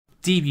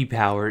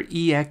DBPower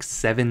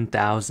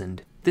EX7000.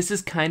 This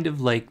is kind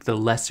of like the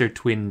lesser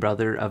twin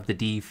brother of the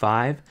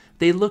D5.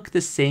 They look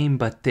the same,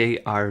 but they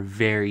are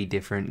very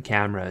different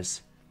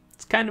cameras.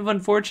 It's kind of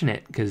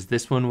unfortunate because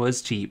this one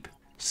was cheap.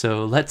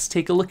 So let's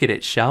take a look at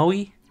it, shall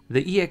we?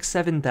 The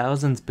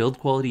EX7000's build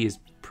quality is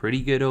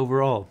pretty good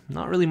overall.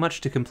 Not really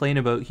much to complain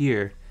about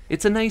here.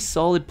 It's a nice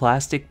solid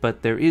plastic,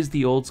 but there is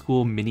the old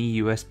school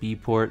mini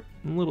USB port,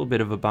 a little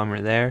bit of a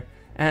bummer there.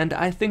 And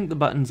I think the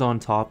buttons on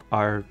top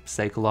are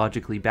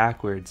psychologically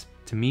backwards.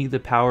 To me, the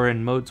power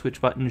and mode switch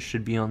buttons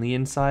should be on the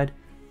inside,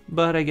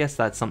 but I guess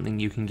that's something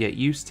you can get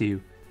used to.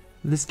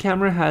 This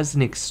camera has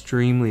an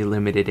extremely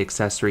limited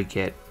accessory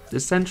kit,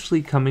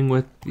 essentially coming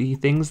with the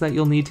things that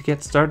you'll need to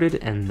get started,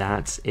 and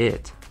that's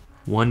it.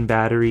 One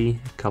battery,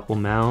 a couple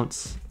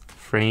mounts,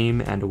 frame,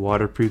 and a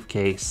waterproof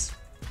case.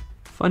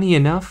 Funny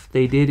enough,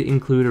 they did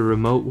include a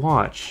remote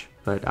watch,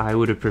 but I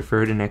would have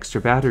preferred an extra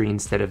battery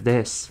instead of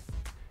this.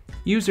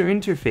 User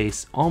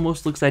interface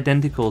almost looks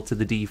identical to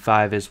the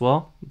D5 as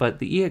well, but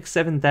the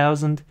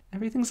EX7000,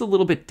 everything's a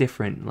little bit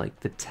different. Like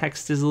the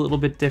text is a little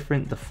bit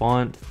different, the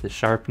font, the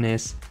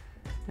sharpness,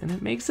 and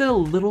it makes it a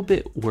little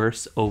bit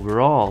worse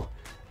overall.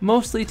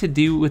 Mostly to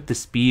do with the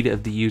speed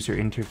of the user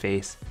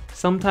interface.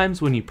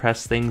 Sometimes when you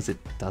press things, it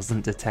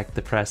doesn't detect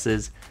the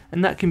presses,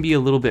 and that can be a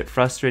little bit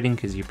frustrating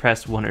because you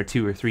press 1 or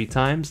 2 or 3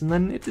 times and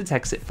then it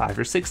detects it 5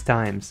 or 6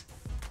 times.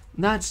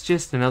 That's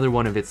just another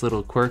one of its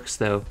little quirks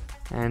though,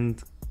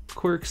 and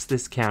quirks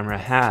this camera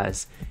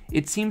has.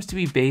 It seems to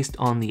be based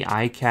on the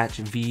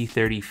Akaso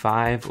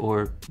V30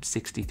 or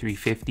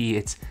 6350.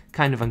 It's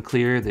kind of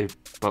unclear, they're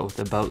both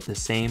about the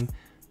same.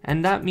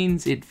 And that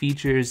means it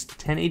features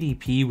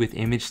 1080p with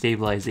image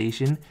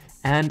stabilization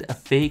and a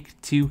fake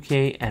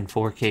 2K and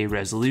 4K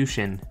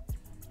resolution.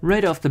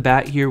 Right off the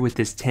bat here with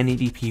this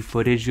 1080p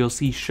footage, you'll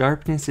see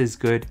sharpness is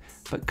good,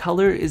 but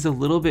color is a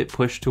little bit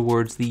pushed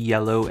towards the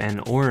yellow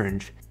and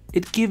orange.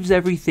 It gives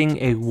everything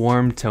a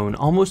warm tone,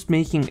 almost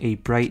making a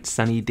bright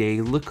sunny day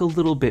look a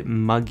little bit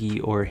muggy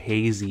or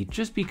hazy,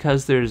 just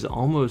because there's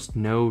almost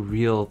no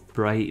real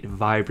bright,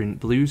 vibrant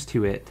blues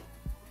to it.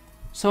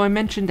 So I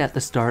mentioned at the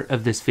start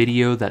of this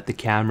video that the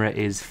camera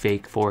is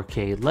fake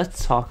 4K.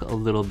 Let's talk a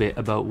little bit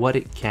about what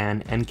it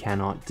can and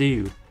cannot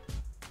do.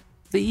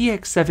 The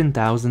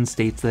EX7000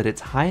 states that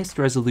its highest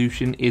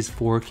resolution is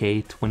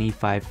 4K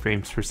 25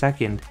 frames per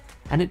second.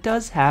 And it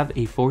does have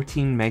a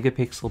 14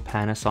 megapixel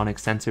Panasonic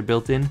sensor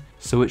built in,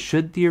 so it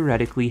should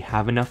theoretically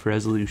have enough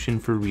resolution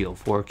for real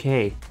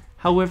 4K.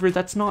 However,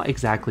 that's not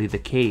exactly the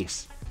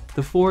case.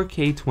 The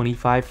 4K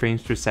 25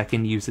 frames per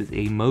second uses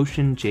a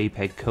motion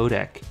JPEG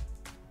codec.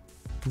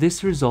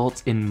 This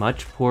results in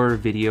much poorer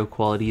video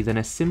quality than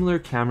a similar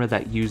camera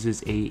that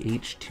uses a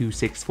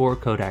H.264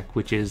 codec,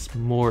 which is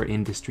more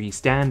industry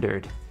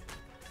standard.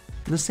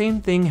 The same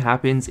thing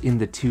happens in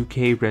the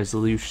 2K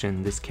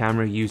resolution. This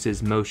camera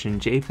uses motion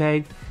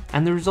JPEG,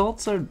 and the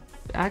results are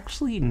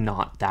actually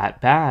not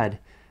that bad.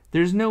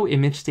 There's no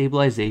image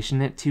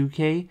stabilization at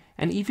 2K,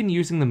 and even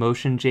using the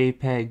motion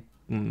JPEG,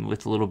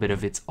 with a little bit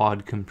of its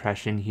odd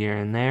compression here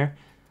and there,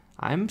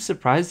 I'm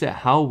surprised at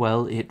how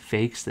well it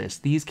fakes this.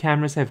 These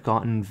cameras have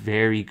gotten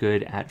very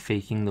good at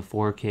faking the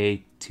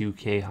 4K,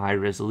 2K high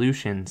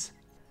resolutions.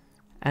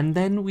 And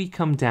then we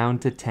come down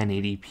to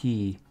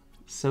 1080p.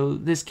 So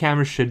this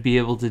camera should be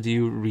able to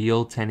do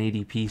real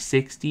 1080p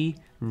 60,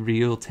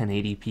 real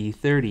 1080p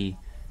 30,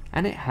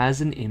 and it has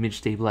an image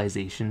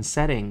stabilization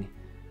setting.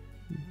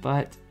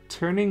 But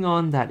turning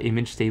on that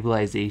image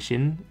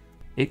stabilization,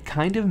 it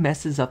kind of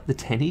messes up the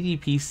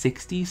 1080p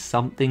 60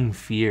 something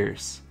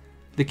fierce.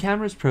 The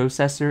camera's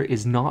processor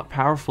is not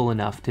powerful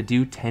enough to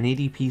do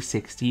 1080p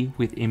 60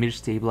 with image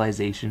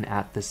stabilization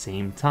at the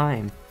same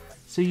time.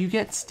 So you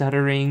get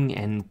stuttering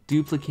and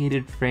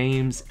duplicated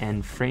frames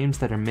and frames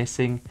that are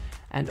missing,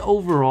 and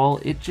overall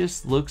it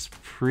just looks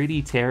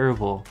pretty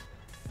terrible.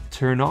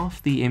 Turn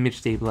off the image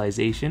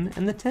stabilization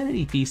and the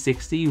 1080p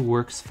 60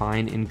 works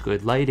fine in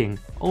good lighting,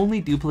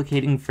 only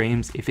duplicating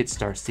frames if it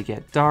starts to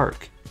get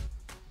dark.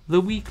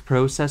 The weak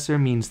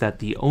processor means that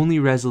the only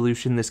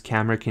resolution this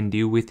camera can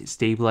do with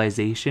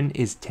stabilization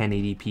is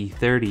 1080p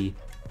 30.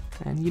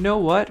 And you know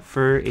what?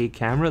 For a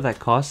camera that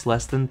costs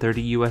less than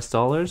 $30 US,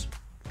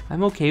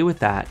 I'm okay with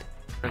that.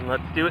 And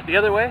let's do it the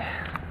other way.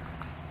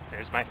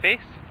 There's my face.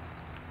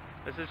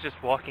 This is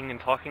just walking and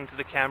talking to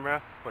the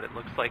camera, what it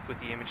looks like with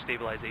the image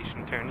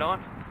stabilization turned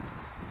on.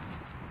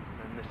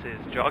 And this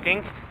is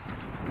jogging.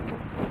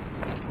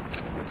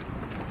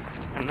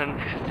 And then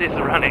this is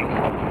running.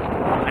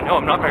 I know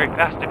I'm not very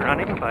fast at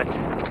running, but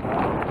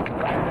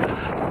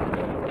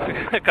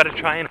I've got to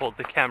try and hold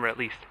the camera at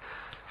least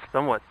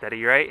somewhat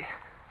steady, right?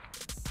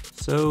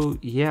 So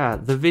yeah,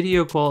 the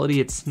video quality,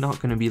 it's not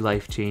going to be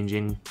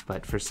life-changing,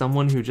 but for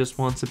someone who just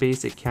wants a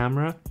basic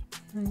camera,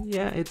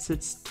 yeah,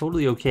 it's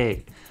totally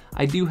okay.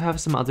 I do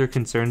have some other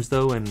concerns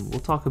though, and we'll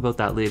talk about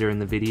that later in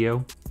the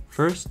video.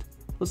 First,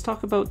 let's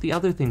talk about the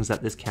other things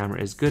that this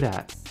camera is good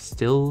at.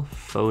 Still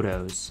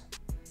photos.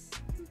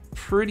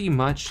 Pretty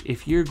much,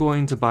 if you're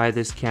going to buy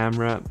this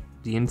camera,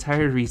 the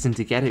entire reason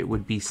to get it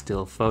would be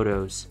still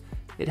photos.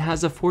 It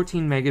has a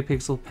 14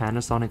 megapixel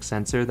Panasonic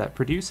sensor that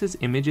produces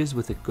images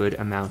with a good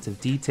amount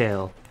of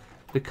detail.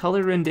 The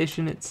color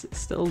rendition, it's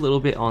still a little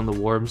bit on the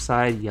warm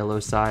side, yellow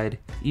side.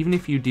 Even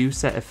if you do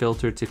set a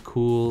filter to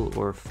cool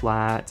or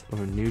flat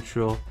or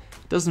neutral,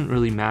 it doesn't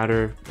really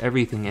matter,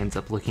 everything ends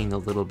up looking a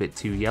little bit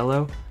too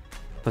yellow.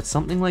 But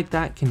something like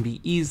that can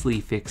be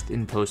easily fixed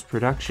in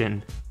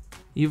post-production.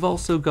 You've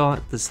also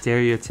got the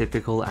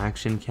stereotypical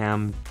action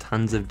cam,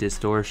 tons of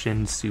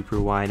distortion, super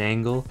wide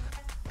angle.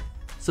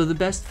 So the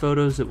best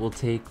photos it will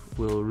take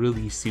will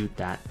really suit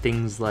that.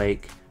 Things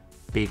like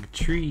big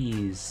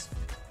trees,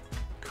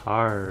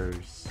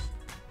 cars.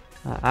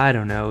 I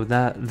don't know,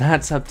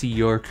 that's up to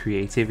your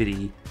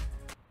creativity.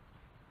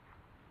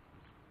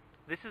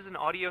 This is an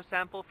audio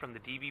sample from the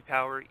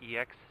DBPower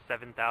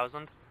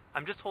EX7000.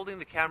 I'm just holding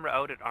the camera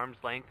out at arm's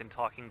length and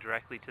talking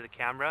directly to the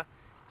camera.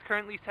 It's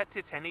currently set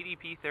to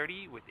 1080p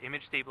 30 with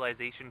image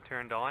stabilization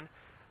turned on,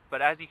 but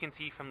as you can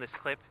see from this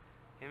clip,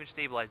 image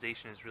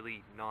stabilization is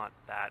really not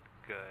that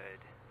good.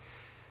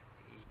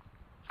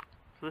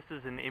 So this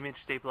is an image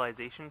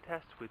stabilization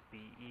test with the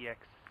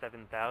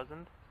EX7000.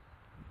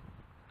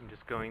 I'm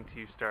just going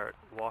to start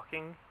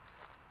walking.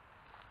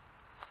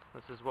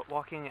 This is what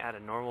walking at a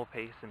normal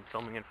pace and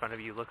filming in front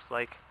of you looks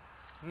like.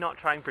 I'm not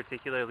trying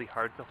particularly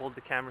hard to hold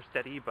the camera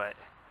steady, but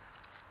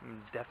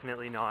I'm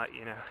definitely not,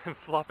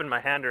 flopping my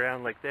hand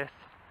around like this.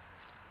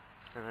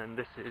 And then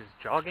this is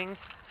jogging.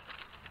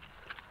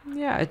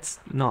 Yeah, it's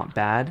not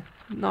bad.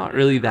 Not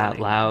really that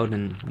loud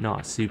and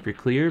not super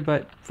clear,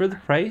 but for the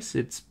price,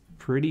 it's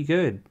pretty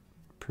good.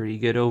 Pretty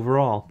good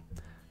overall.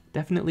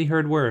 Definitely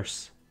heard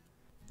worse.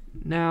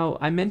 Now,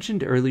 I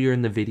mentioned earlier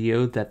in the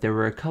video that there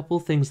were a couple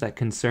things that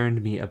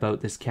concerned me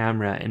about this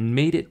camera and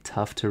made it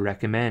tough to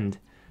recommend.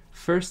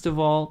 First of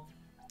all,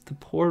 the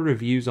poor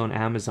reviews on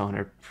Amazon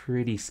are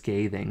pretty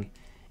scathing.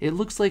 It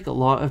looks like a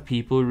lot of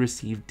people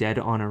receive dead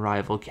on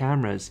arrival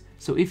cameras,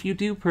 so if you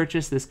do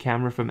purchase this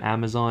camera from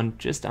Amazon,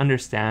 just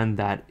understand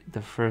that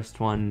the first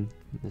one,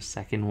 the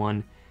second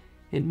one,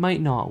 it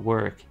might not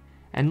work.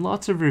 And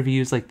lots of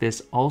reviews like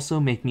this also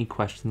make me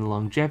question the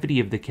longevity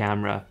of the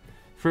camera.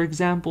 For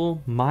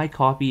example, my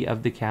copy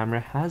of the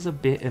camera has a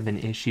bit of an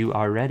issue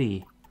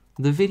already.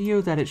 The video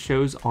that it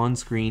shows on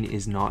screen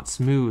is not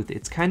smooth,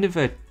 it's kind of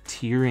a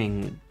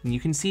tearing. You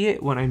can see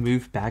it when I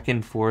move back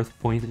and forth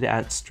pointed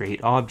at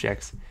straight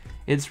objects.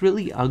 It's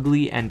really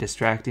ugly and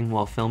distracting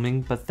while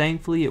filming, but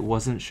thankfully it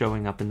wasn't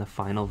showing up in the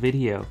final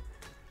video.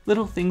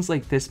 Little things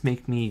like this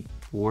make me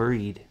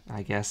worried,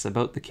 I guess,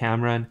 about the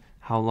camera and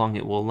how long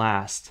it will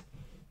last.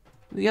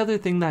 The other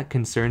thing that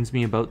concerns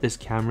me about this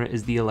camera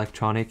is the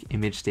electronic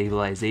image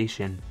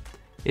stabilization.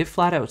 It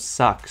flat out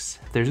sucks,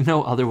 there's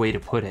no other way to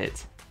put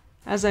it.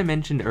 As I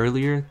mentioned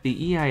earlier,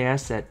 the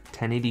EIS at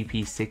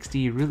 1080p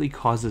 60 really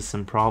causes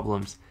some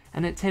problems,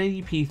 and at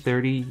 1080p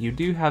 30 you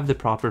do have the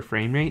proper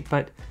frame rate,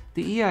 but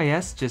the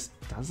EIS just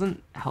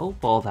doesn't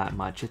help all that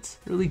much. It's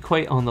really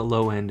quite on the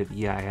low end of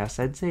EIS,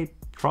 I'd say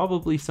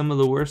probably some of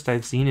the worst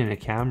I've seen in a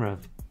camera.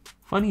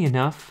 Funny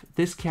enough,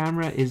 this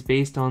camera is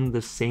based on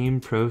the same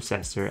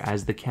processor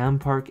as the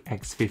Campark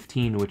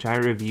X15, which I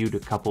reviewed a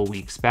couple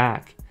weeks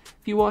back.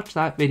 If you watch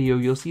that video,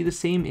 you'll see the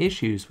same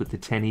issues with the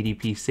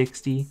 1080p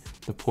 60,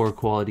 the poor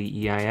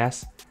quality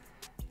EIS,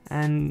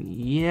 and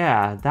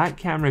yeah, that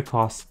camera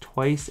costs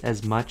twice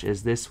as much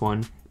as this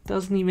one,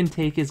 doesn't even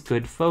take as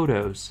good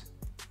photos.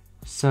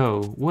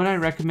 So, would I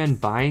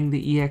recommend buying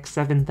the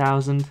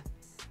EX7000?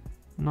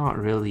 Not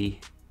really.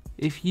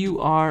 If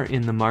you are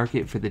in the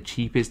market for the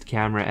cheapest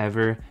camera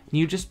ever, and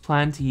you just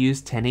plan to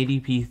use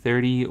 1080p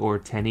 30 or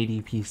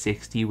 1080p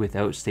 60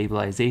 without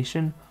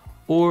stabilization,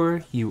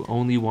 or you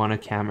only want a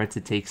camera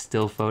to take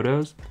still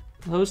photos,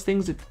 those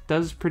things it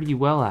does pretty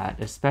well at,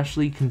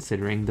 especially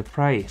considering the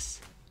price.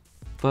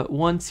 But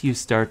once you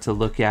start to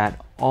look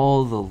at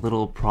all the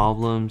little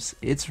problems,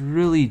 it's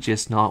really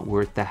just not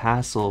worth the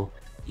hassle.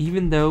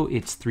 Even though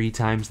it's 3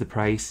 times the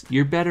price,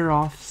 you're better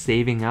off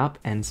saving up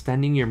and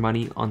spending your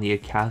money on the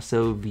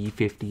Akaso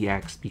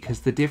V50x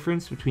because the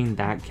difference between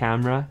that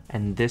camera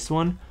and this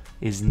one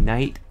is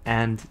night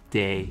and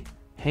day.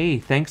 Hey,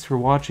 thanks for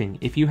watching.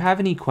 If you have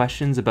any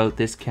questions about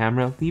this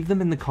camera, leave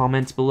them in the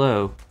comments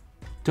below.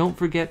 Don't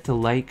forget to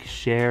like,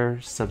 share,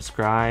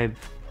 subscribe.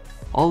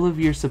 All of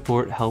your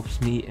support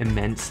helps me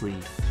immensely.